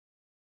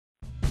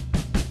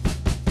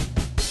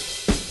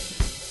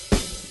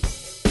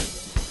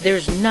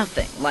There's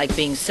nothing like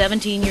being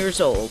 17 years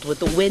old with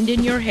the wind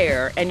in your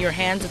hair and your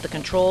hands at the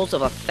controls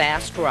of a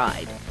fast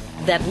ride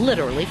that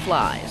literally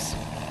flies.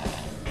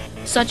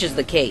 Such is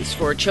the case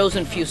for a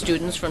chosen few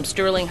students from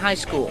Sterling High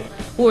School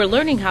who are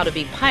learning how to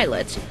be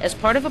pilots as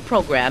part of a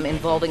program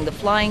involving the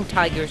Flying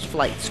Tigers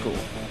Flight School.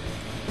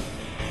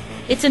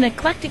 It's an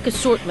eclectic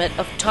assortment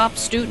of top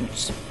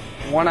students.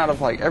 One out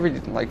of every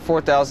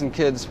 4,000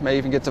 kids may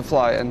even get to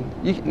fly,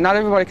 and not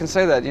everybody can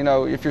say that. You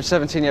know, if you're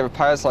 17, you have a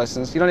pilot's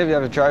license. You don't even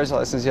have a driver's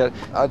license yet.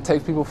 I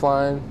take people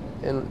flying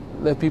and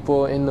let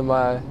people into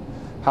my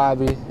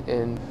hobby,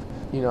 and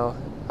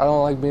I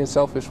don't like being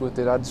selfish with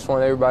it. I just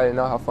want everybody to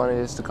know how fun it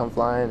is to come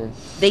flying. And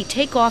they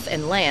take off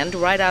and land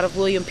right out of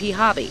William P.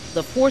 Hobby,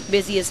 the 4th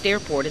busiest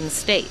airport in the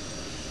state.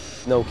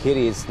 No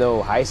kiddie, it's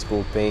no high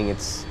school thing.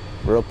 It's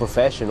real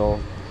professional.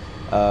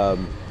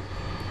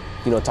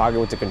 Talking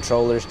with the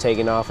controllers,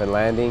 taking off and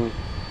landing.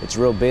 It's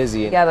real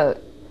busy. You gotta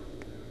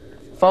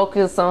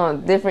focus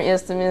on different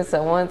instruments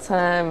at one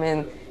time,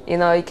 and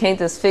you can't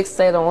just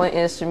fixate on one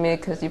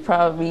instrument because you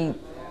probably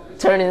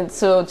turn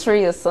into a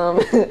tree or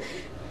something.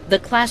 The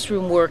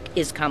classroom work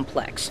is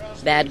complex.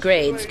 Bad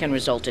grades can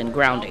result in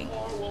grounding.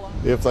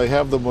 If they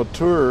have the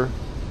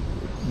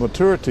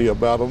maturity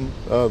about them,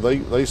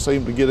 they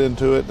seem to get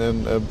into it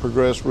and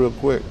progress real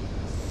quick.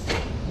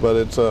 But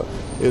it's a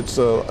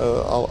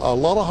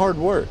lot of hard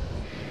work.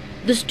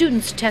 The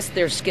students test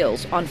their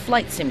skills on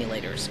flight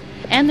simulators,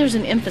 and there's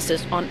an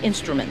emphasis on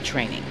instrument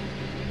training.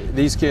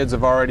 These kids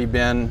have already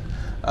been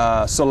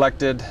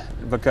selected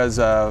because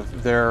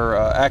of their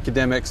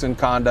academics and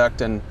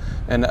conduct and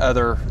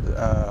other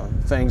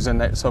things,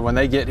 and so when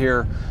they get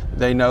here,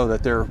 they know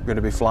that they're going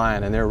to be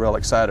flying, and they're real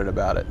excited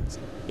about it.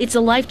 It's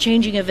a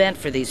life-changing event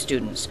for these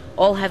students.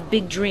 All have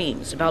big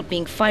dreams about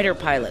being fighter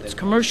pilots,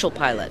 commercial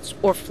pilots,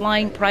 or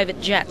flying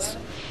private jets,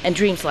 and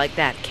dreams like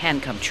that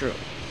can come true.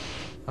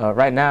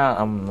 Right now,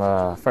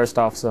 I'm first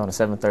officer on a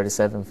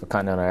 737 for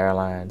Continental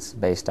Airlines,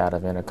 based out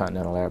of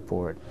Intercontinental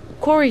Airport.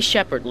 Corey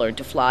Shepard learned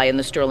to fly in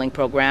the Sterling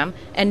program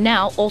and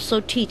now also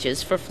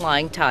teaches for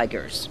Flying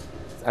Tigers.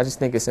 I just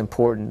think it's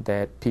important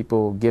that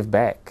people give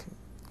back.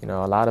 A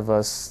lot of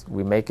us,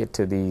 we make it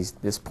to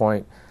this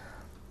point,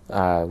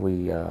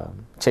 we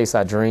chase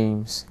our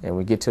dreams and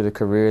we get to the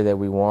career that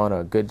we want,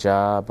 or a good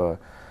job, or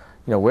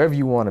wherever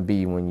you want to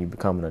be when you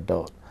become an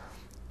adult.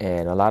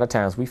 And a lot of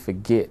times we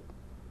forget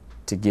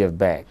to give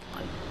back.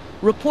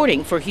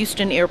 Reporting for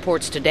Houston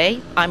Airports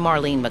Today, I'm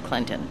Marlene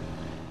McClinton.